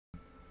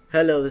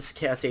Hello, this is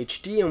Chaos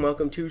HD, and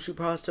welcome to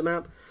Super Hostile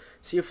Map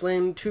Sea of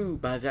Flame 2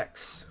 by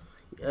Vex.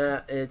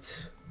 Well,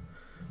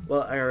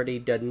 I already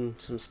done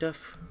some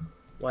stuff.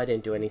 Well, I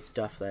didn't do any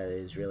stuff that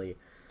is really,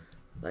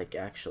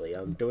 actually,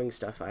 doing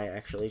stuff. I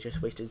actually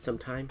just wasted some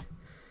time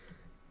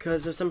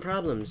because of some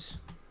problems.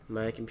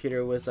 My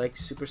computer was,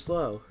 super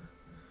slow.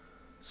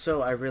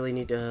 So I really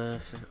need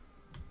to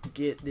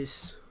get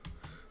this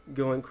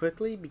going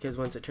quickly, because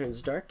once it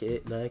turns dark,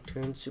 it,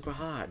 turns super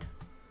hard.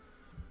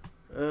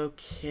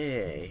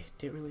 Okay,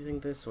 didn't really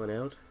think this one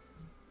out.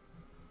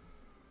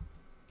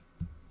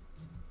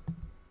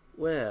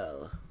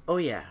 Well, oh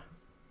yeah.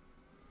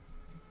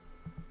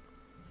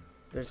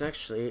 I've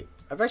actually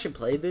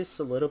played this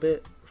a little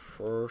bit.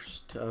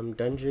 First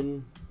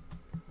dungeon.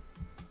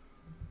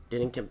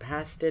 Didn't get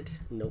past it.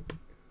 Nope.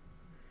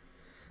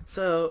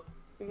 So,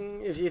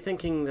 if you're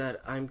thinking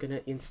that I'm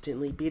gonna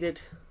instantly beat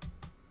it,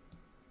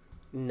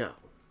 no.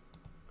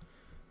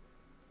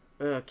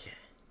 Okay,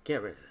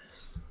 get rid of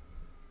this.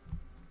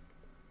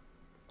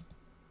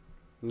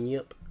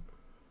 Yep.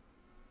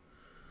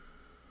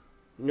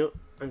 Nope,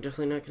 I'm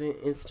definitely not gonna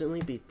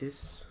instantly beat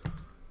this.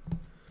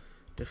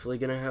 Definitely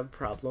gonna have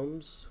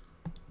problems.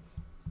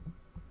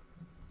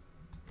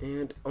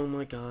 And, oh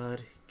my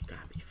god, you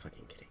gotta be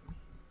fucking kidding me.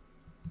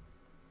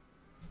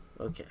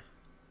 Okay.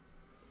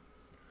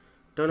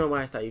 Don't know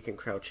why I thought you can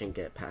crouch and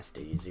get past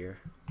it easier.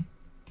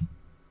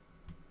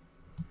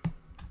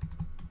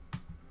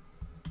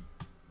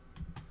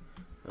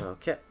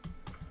 Okay.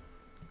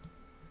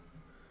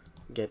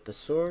 Get the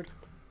sword.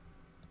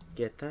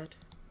 Get that.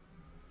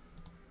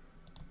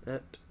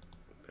 That.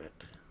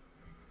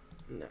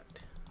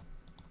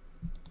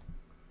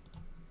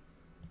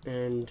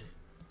 And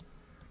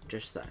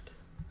just that.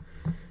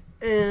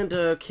 And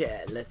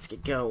okay, let's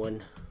get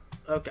going.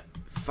 Okay.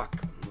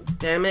 Fuck.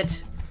 Damn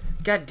it.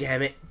 God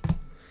damn it.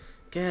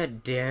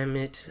 God damn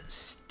it.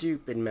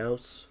 Stupid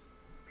mouse.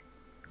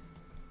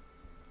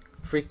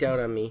 Freaked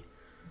out on me.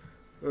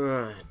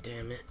 Ah,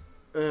 damn it.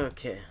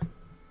 Okay.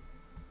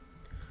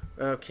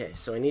 Okay,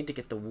 so I need to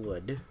get the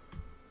wood.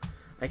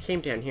 I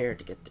came down here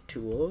to get the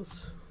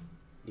tools.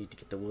 Need to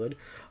get the wood.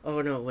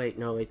 Oh, no, wait,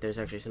 there's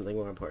actually something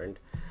more important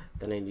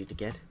than I need to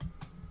get.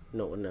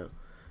 No.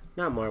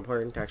 Not more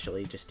important,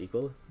 actually, just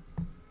equal.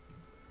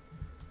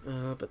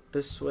 But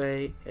this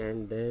way,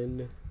 and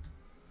then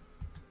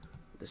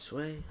this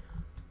way.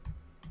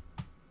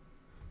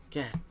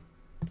 God.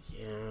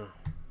 Yeah.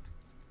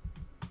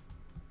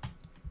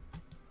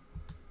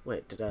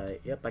 Wait, did I?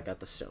 Yep, I got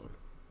the stone.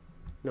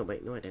 No,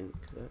 wait, no I didn't.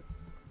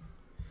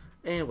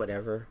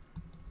 Whatever.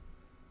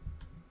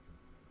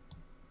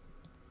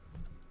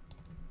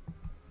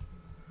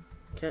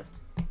 Okay,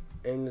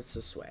 and it's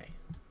this way.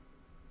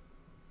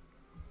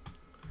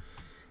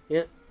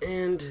 Yep,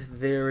 and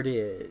there it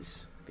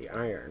is. The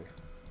iron.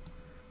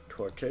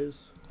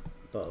 Torches.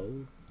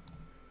 Bow.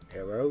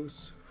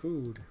 Arrows.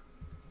 Food.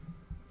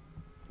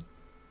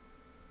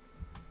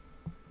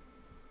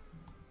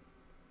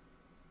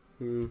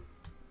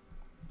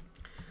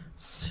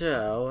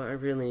 So, I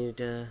really need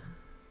to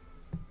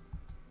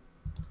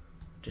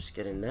just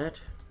get in that.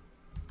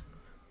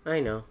 I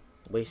know,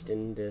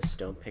 wasting the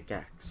stone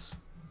pickaxe.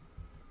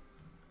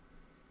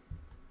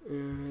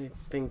 I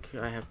think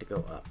I have to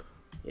go up.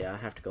 Yeah, I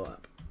have to go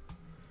up.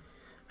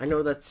 I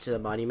know that's to the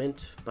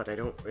monument, but I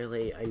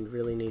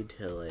really need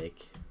to,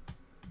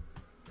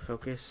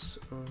 focus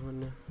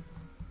on...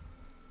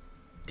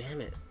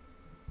 Damn it.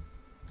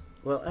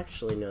 Well,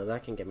 actually, no,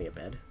 that can get me a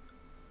bed.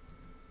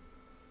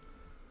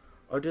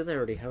 Or do they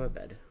already have a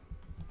bed?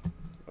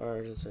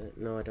 Or is it...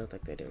 No, I don't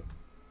think they do.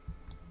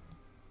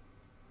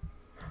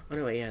 Oh,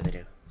 no, wait, yeah, they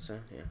do. So,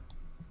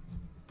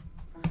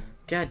 yeah.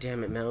 God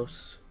damn it,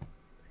 mouse.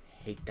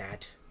 Hate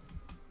that.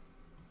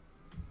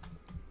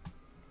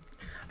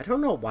 I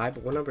don't know why,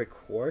 but when I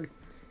record,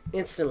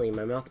 instantly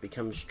my mouth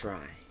becomes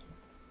dry.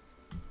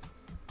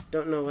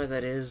 Don't know why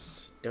that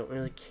is. Don't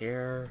really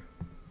care.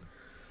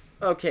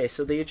 Okay,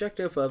 so the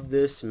objective of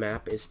this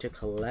map is to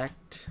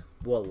collect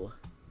wool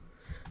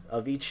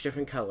of each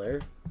different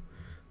color,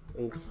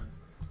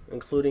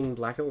 including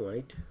black and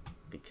white,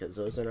 because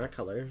those are not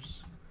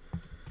colors.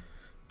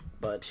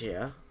 But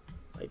yeah,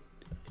 I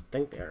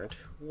think they aren't.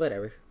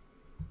 Whatever.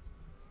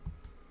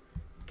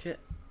 Okay.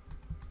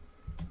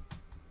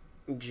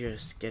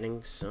 Just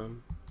getting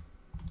some.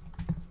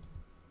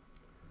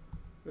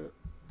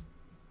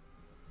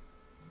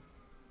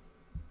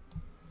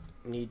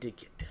 Need to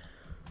get.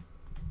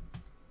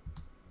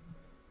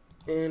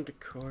 And of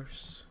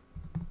course.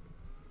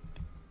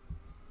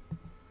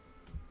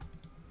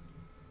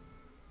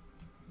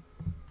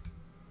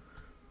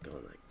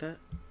 Going like that.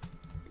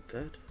 Like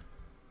that.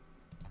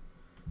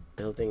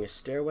 Building a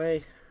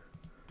stairway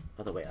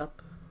all the way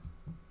up.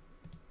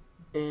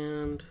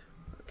 And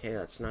okay,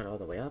 that's not all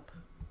the way up,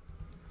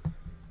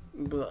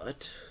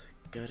 but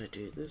gotta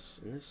do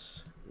this and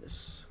this and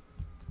this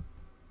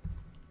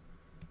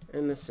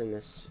and this and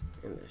this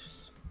and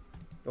this.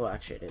 Well,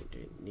 actually, I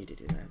didn't need to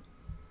do that,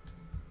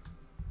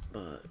 but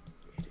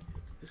I need to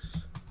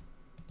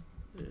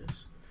do this.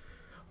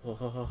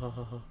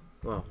 Oh,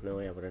 well, no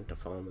way, I wouldn't have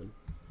fallen.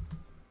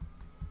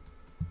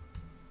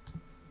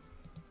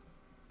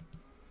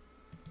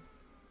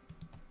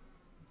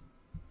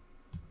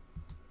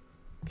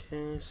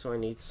 Okay, so I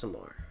need some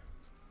more.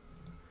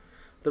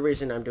 The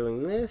reason I'm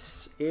doing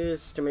this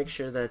is to make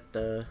sure that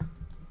the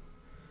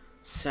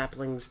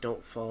saplings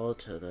don't fall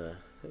to the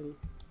thing,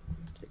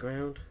 to the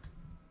ground.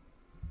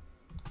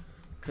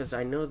 Because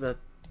I know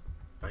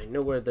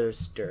where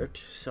there's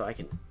dirt, so I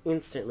can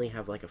instantly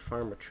have like a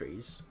farm of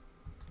trees.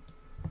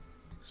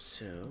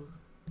 So,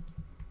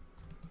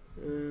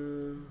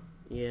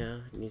 yeah,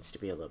 it needs to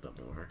be a little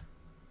bit more.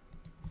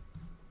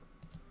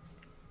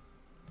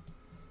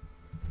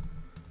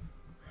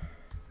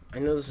 I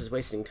know this is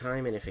wasting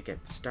time, and if it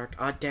gets dark...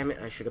 Ah, damn it,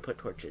 I should have put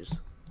torches.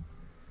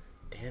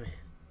 Damn it.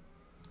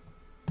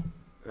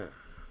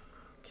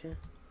 Okay.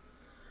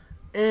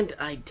 And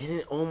I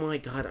didn't... Oh my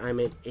god,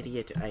 I'm an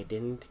idiot. I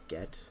didn't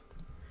get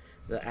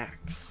the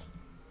axe.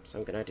 So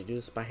I'm gonna have to do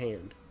this by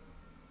hand.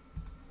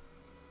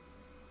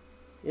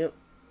 Yep.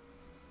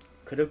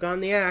 Could have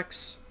gone the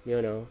axe,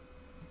 you know.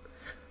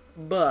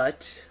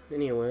 But,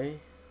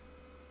 anyway...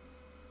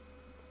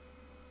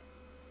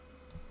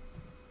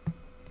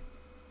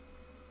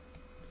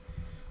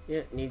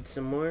 Yeah, need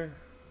some more.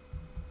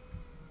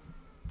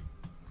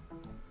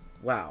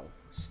 Wow,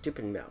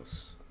 stupid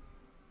mouse.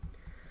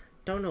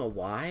 Don't know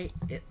why.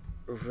 It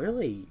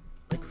really,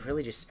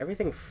 really just,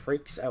 everything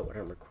freaks out when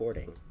I'm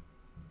recording.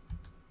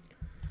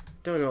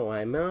 Don't know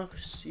why.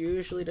 Mouse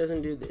usually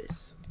doesn't do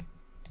this.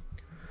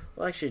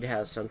 Well, actually it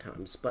has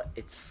sometimes, but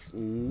it's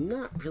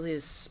not really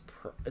as,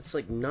 it's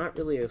like not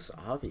really as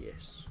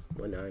obvious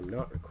when I'm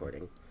not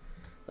recording.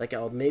 Like,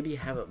 I'll maybe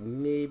have it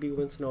maybe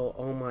once in a while.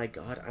 Oh my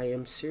god, I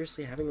am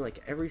seriously having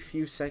like every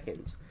few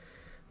seconds.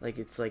 Like,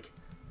 it's like,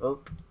 oh,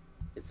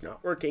 it's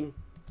not working.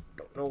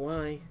 Don't know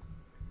why.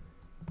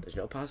 There's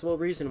no possible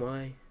reason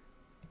why.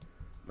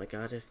 Oh my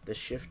god, if the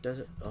shift does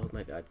it. Oh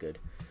my god, good.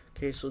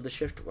 Okay, so the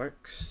shift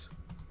works.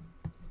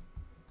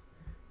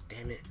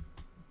 Damn it.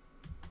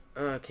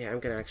 Okay, I'm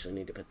gonna actually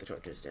need to put the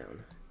torches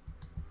down.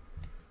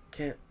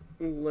 Okay,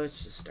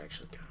 let's just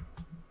actually go.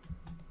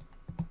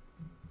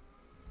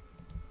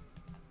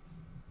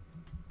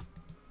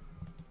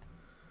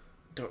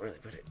 Don't really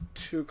put it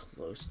too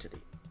close to the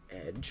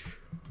edge,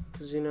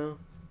 because, you know,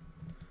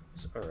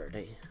 there's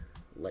already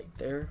light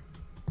there.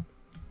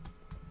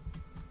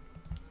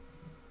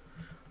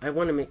 I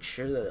want to make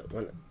sure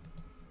that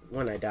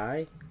when I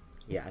die,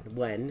 yeah,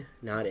 when,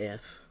 not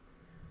if.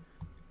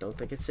 Don't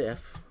think it's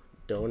if.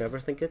 Don't ever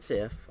think it's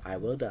if. I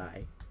will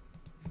die.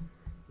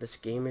 This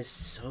game is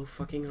so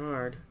fucking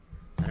hard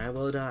that I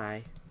will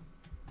die.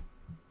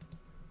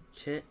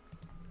 Shit.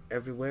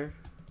 Everywhere.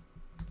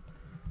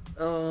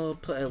 I'll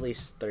put at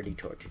least 30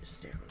 torches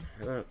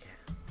down. Okay.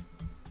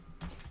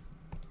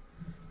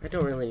 I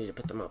don't really need to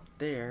put them up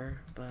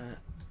there, but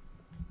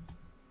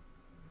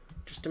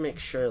just to make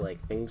sure, like,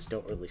 things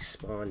don't really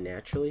spawn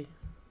naturally.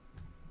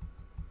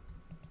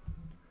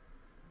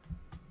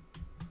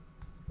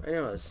 I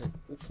know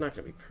it's not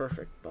gonna be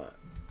perfect, but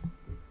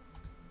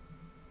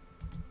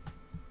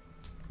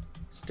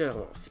still, I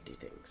want 50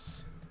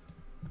 things.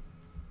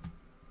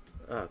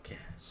 Okay,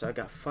 so I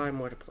got 5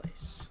 more to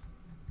place.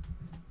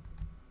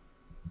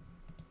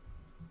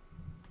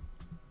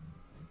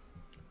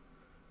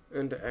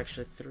 And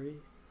actually 3.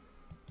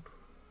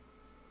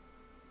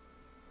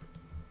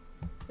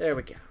 There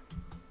we go.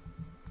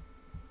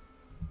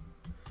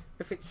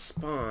 If it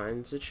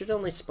spawns, it should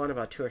only spawn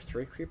about 2 or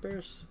 3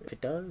 creepers, if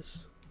it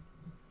does.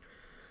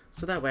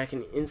 So that way I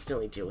can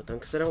instantly deal with them,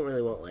 because I don't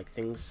really want, like,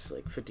 things,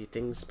 like 50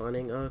 things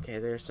spawning. Okay,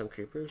 there's some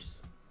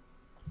creepers.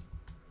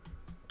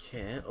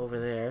 Okay, over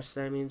there,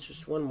 so that means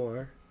just 1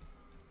 more.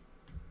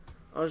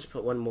 I'll just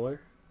put 1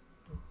 more.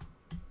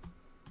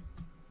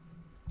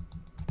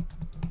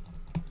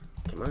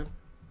 Come on.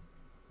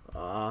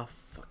 Aw,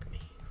 fuck me.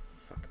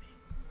 Fuck me.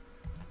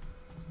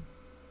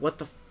 What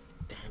the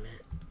damn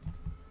it.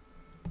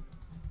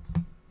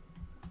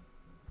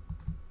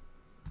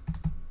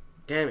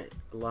 Damn it,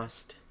 I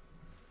lost.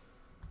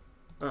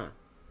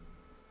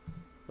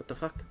 What the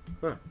fuck?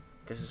 Huh.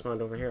 Guess it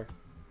spawned over here.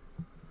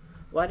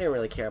 Well, I didn't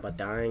really care about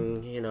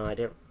dying, you know, I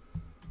didn't...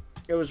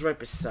 It was right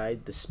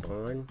beside the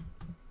spawn,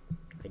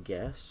 I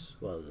guess.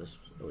 Well,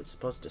 it was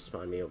supposed to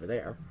spawn me over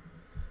there.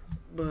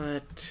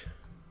 But...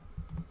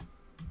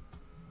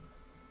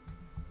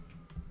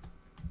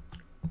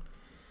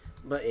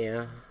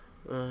 yeah.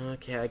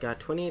 Okay, I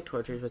got 28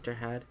 torches, which I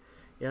had.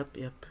 Yep,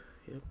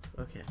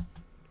 okay.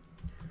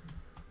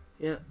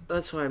 Yeah,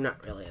 that's why I'm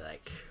not really,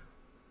 like,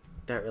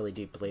 that really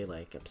deeply,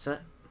 like,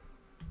 upset.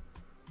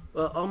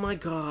 Well, oh my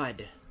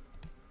god!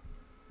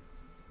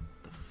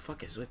 The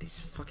fuck is with these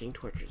fucking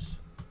torches?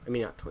 I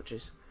mean, not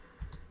torches.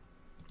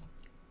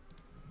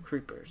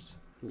 Creepers.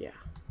 Yeah.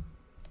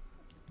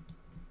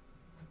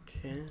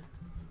 Okay.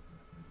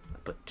 I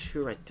put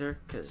 2 right there,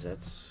 because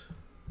that's...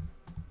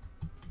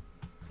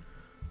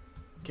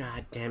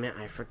 God damn it,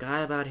 I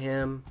forgot about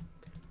him.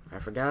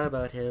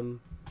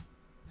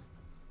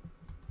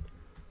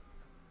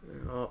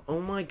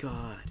 Oh my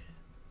god.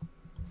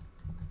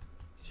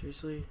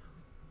 Seriously?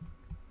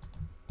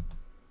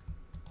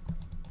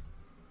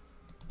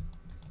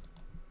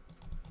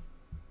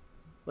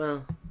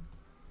 Well,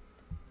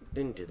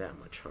 didn't do that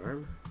much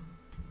harm.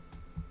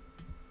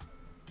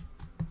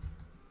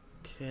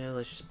 Okay,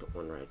 let's just put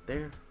one right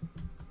there.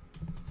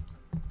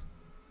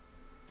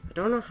 I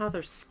don't know how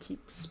they keep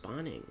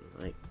spawning.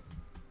 Like,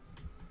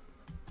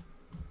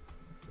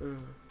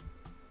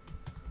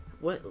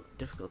 what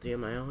difficulty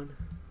am I on?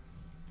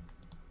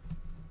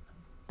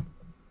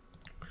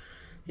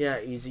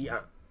 Yeah, easy.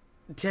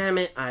 Damn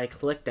it, I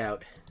clicked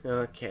out.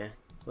 Okay,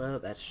 well,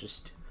 that's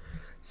just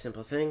a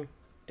simple thing.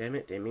 Damn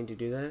it, didn't mean to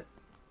do that.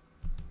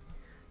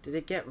 Did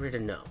it get rid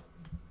of no?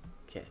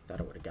 Okay, thought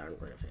I would have gotten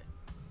rid of it.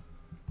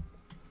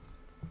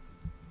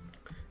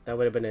 That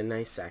would have been a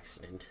nice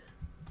accident.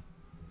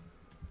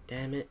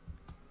 Damn it.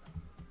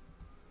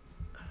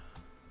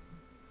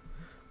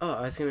 Oh,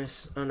 I was gonna...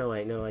 Oh, no,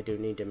 wait, no, I do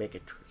need to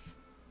make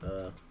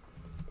a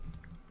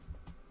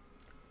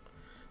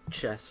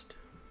chest.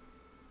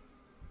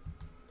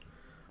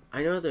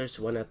 I know there's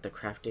one at the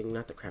crafting...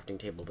 Not the crafting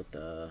table, but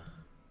the...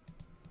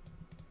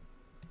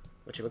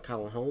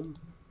 Whatchamacallit, home?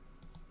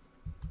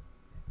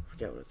 I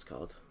forget what it's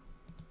called.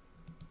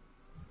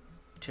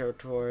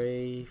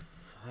 Territory...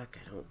 Fuck,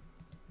 I don't...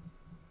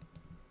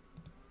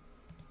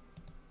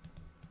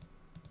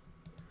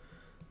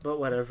 But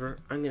whatever,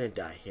 I'm gonna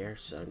die here,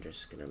 so I'm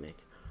just gonna make...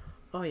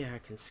 Oh yeah, I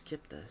can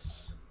skip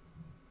this.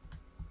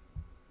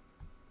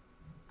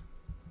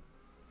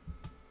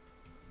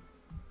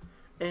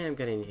 And I'm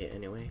gonna need it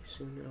anyway,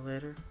 sooner or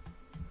later.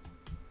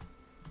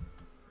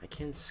 I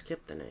can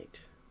skip the night.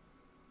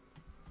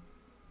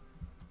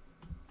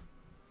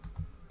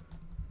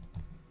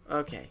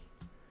 Okay.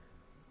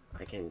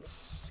 I can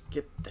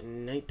skip the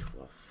night.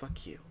 Well,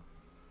 fuck you.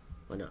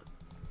 Why not?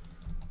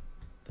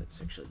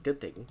 That's actually a good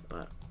thing,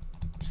 but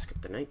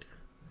skip the night.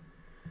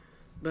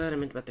 But I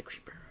meant about the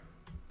creeper.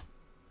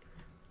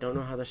 Don't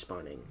know how they're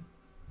spawning.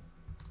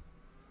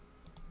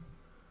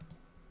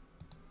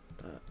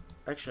 But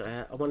actually,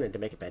 I wanted to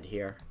make a bed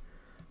here.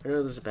 I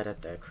know there's a bed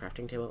at the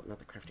crafting table. Not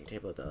the crafting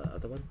table, the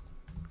other one.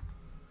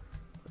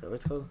 I don't know what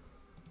it's called.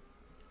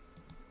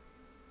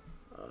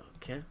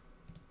 Okay.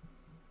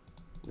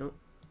 Nope.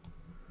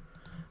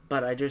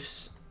 But I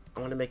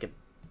want to make a,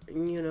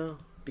 you know,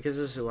 because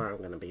this is where I'm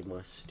going to be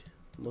most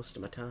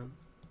of my time.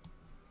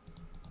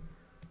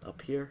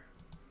 Up here.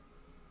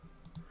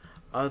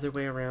 Other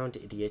way around,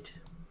 idiot.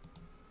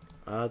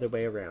 Other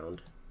way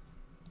around.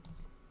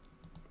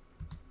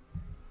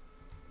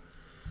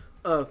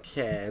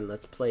 Okay, and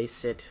let's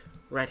place it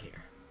right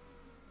here.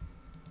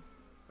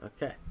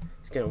 Okay.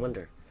 He's gonna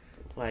wonder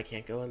why I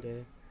can't go under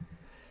there.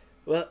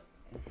 Well,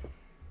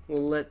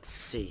 let's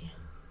see.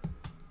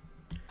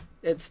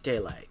 It's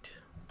daylight.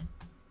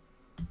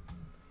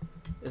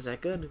 Is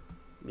that good?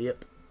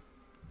 Yep.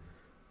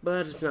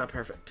 But it's not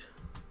perfect.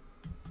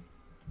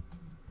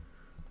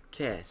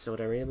 Okay, so what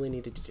I really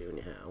needed to do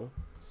now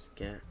is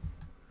get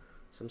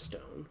some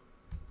stone.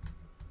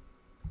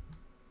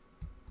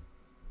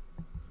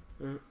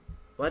 Well,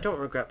 I don't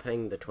regret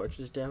putting the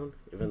torches down,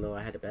 even though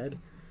I had a bed.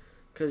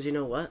 Because you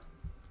know what?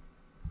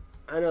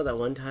 I know that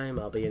one time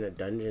I'll be in a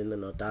dungeon,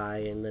 then I'll die,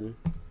 and then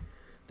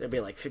there'll be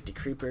like 50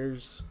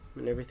 creepers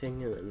and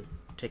everything, and then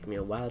take me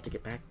a while to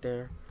get back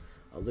there.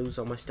 I'll lose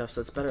all my stuff,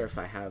 so it's better if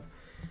I have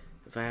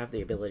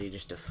the ability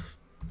just to...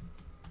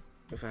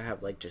 if I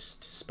have like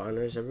just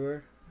spawners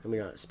everywhere. I mean,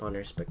 not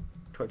spawners, but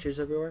torches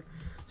everywhere.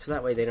 So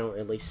that way they don't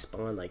at least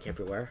spawn like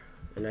everywhere.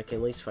 And I can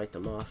at least fight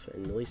them off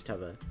and at least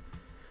have a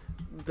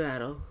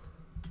battle.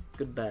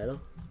 Good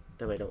battle.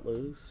 That way I don't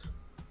lose.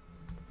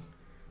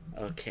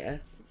 Okay.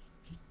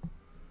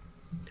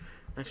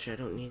 Actually, I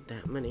don't need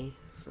that many.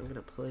 So I'm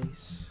gonna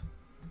place...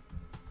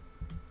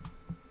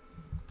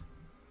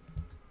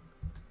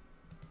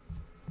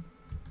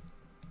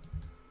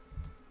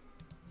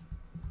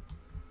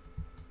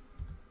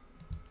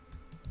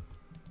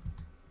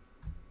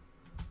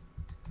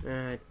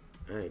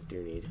 I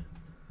do need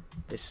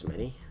this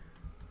many.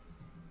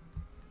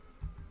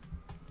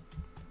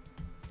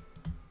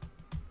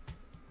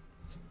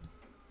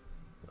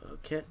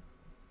 Okay.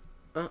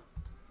 Oh,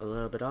 a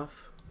little bit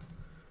off.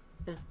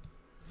 Yeah.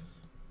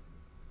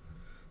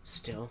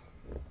 Still.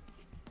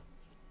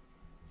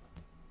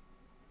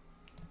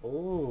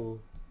 Ooh.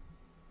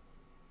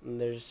 And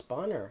there's a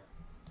spawner.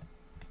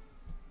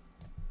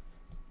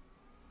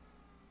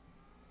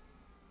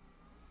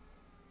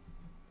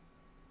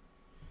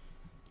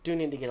 Do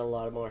need to get a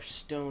lot more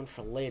stone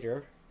for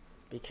later,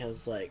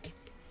 because like,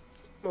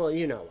 well,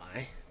 you know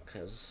why,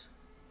 because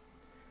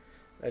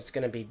it's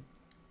gonna be,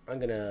 I'm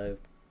gonna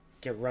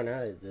get run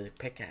out of the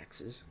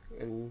pickaxes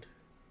and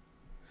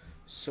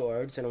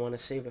swords, and I want to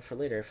save it for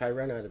later. If I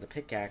run out of the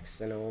pickaxe,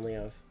 then I'll only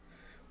have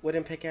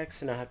wooden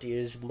pickaxe, and I'll have to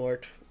use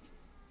more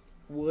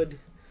wood,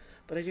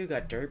 but I do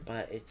got dirt,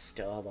 but it's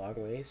still a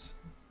long ways.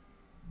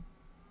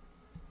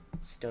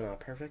 Still not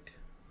perfect.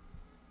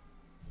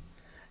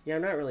 Yeah,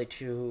 I'm not really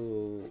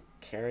too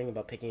caring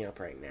about picking it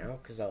up right now,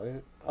 because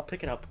I'll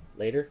pick it up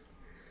later.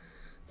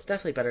 It's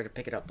definitely better to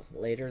pick it up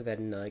later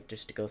than like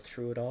just to go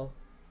through it all.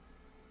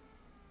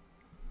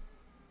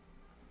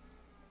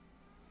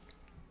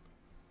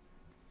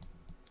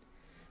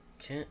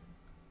 Okay.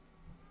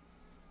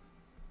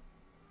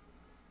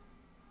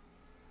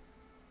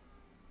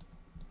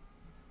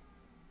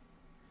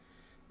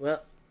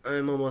 Well,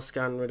 I'm almost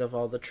gotten rid of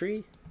all the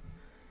tree.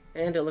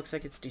 And it looks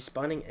like it's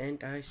despawning,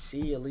 and I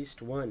see at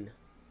least one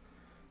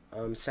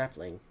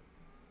sapling.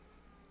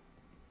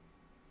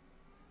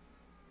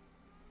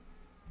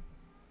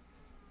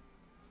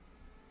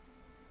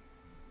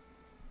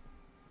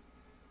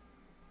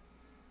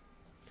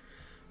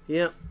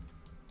 Yep.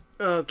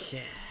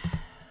 Okay.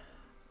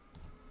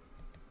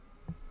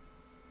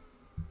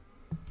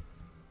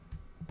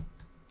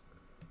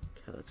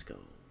 Okay, let's go.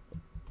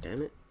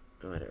 Damn it.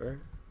 Whatever.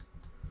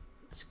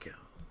 Let's go.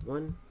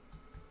 1,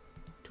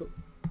 2.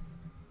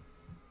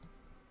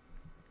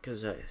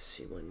 Because I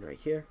see one right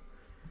here.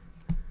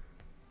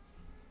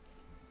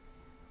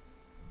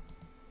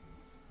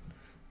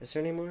 Is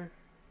there any more?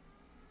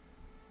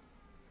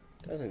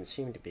 Doesn't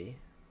seem to be.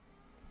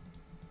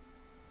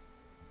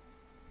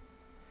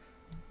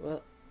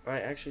 Well,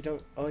 I actually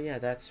don't... Oh yeah,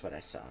 that's what I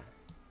saw.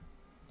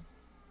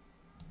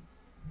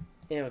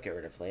 Yeah, we'll get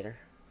rid of later.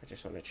 I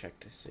just want to check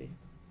to see.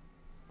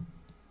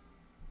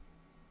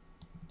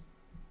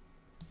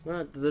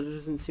 Well, there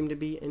doesn't seem to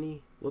be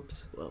any...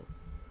 Whoops. Whoa.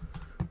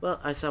 Well,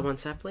 I saw one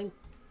sapling.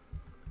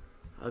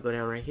 I'll go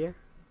down right here.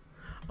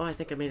 Oh, I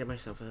think I made it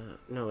myself.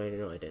 No, wait,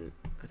 no, I didn't.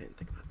 I didn't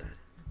think about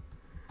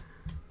that.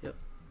 Yep.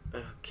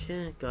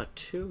 Okay, got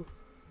 2.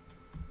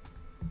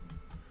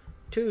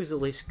 2 is at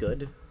least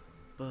good,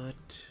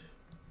 but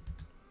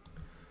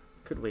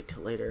could wait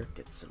till later,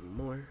 get some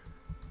more.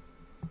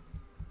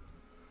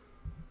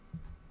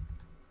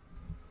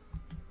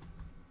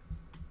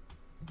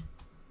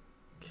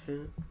 Okay.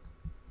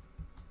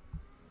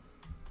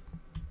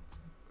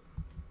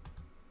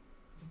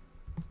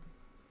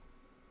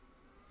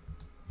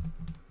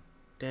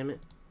 Damn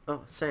it.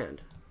 Oh,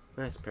 sand.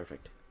 That's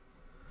perfect.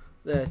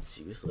 That's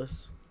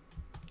useless.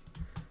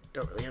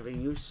 Don't really have a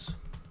use.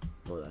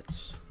 Well,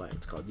 that's why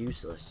it's called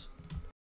useless.